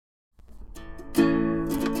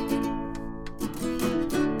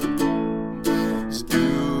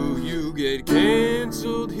get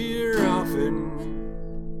canceled here often?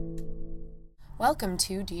 Welcome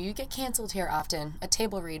to Do You Get Canceled Here Often, a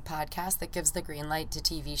table read podcast that gives the green light to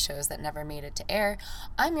TV shows that never made it to air.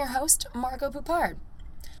 I'm your host, Margot Poupard.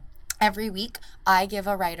 Every week, I give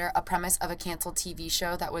a writer a premise of a canceled TV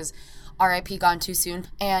show that was RIP gone too soon,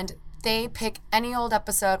 and they pick any old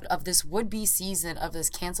episode of this would-be season of this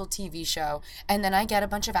canceled TV show, and then I get a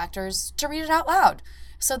bunch of actors to read it out loud.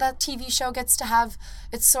 So that TV show gets to have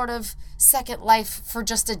its sort of second life for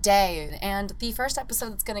just a day. And the first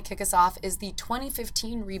episode that's going to kick us off is the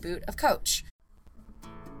 2015 reboot of Coach.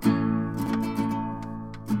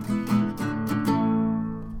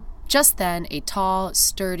 Just then, a tall,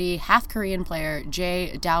 sturdy, half-Korean player,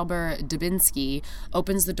 Jay Dauber Dubinsky,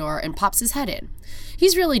 opens the door and pops his head in.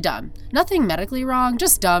 He's really dumb. Nothing medically wrong,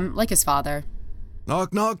 just dumb, like his father.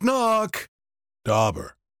 Knock, knock, knock.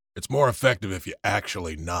 Dauber, it's more effective if you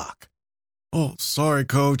actually knock. Oh, sorry,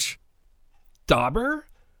 Coach. Dauber?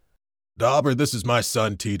 Dauber, this is my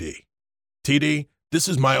son, TD. TD, this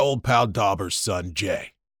is my old pal Dauber's son,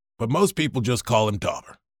 Jay. But most people just call him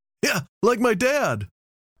Dauber. Yeah, like my dad.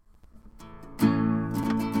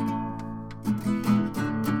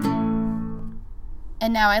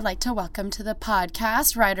 And now I'd like to welcome to the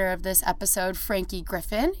podcast, writer of this episode, Frankie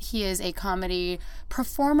Griffin. He is a comedy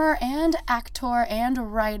performer and actor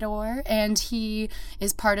and writer, and he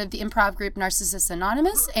is part of the improv group Narcissists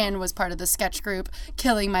Anonymous and was part of the sketch group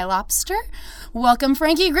Killing My Lobster. Welcome,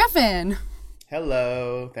 Frankie Griffin.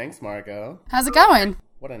 Hello. Thanks, Margot. How's it going?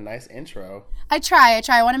 What a nice intro. I try.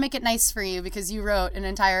 I want to make it nice for you because you wrote an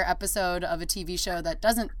entire episode of a TV show that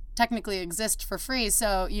doesn't technically exist for free,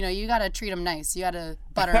 so you got to treat them nice. You got to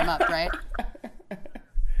butter them up, right?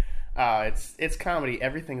 It's comedy.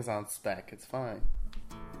 Everything's on spec. It's fine.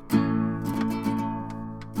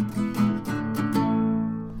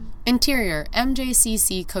 Interior,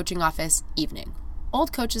 MJCC coaching office, evening.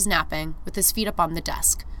 Old coach is napping with his feet up on the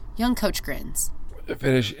desk. Young coach grins.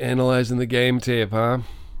 Finish analyzing the game tape, huh?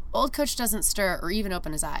 Old coach doesn't stir or even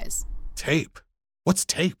open his eyes. Tape? What's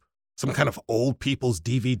tape? Some kind of old people's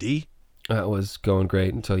DVD? That was going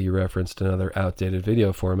great until you referenced another outdated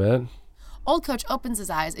video format. Old coach opens his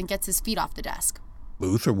eyes and gets his feet off the desk.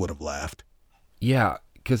 Luther would have laughed. Yeah,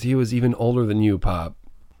 because he was even older than you, Pop.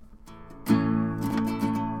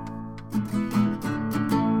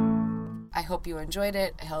 I hope you enjoyed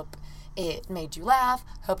it. I hope it made you laugh.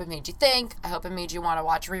 I hope it made you think. I hope it made you want to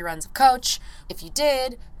watch reruns of Coach. If you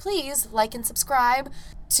did, please like and subscribe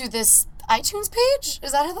to this iTunes page.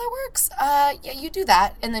 Is that how that works? Yeah, you do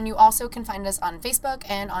that. And then you also can find us on Facebook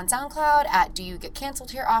and on SoundCloud at Do You Get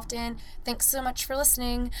Canceled Here Often. Thanks so much for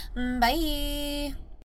listening. Bye.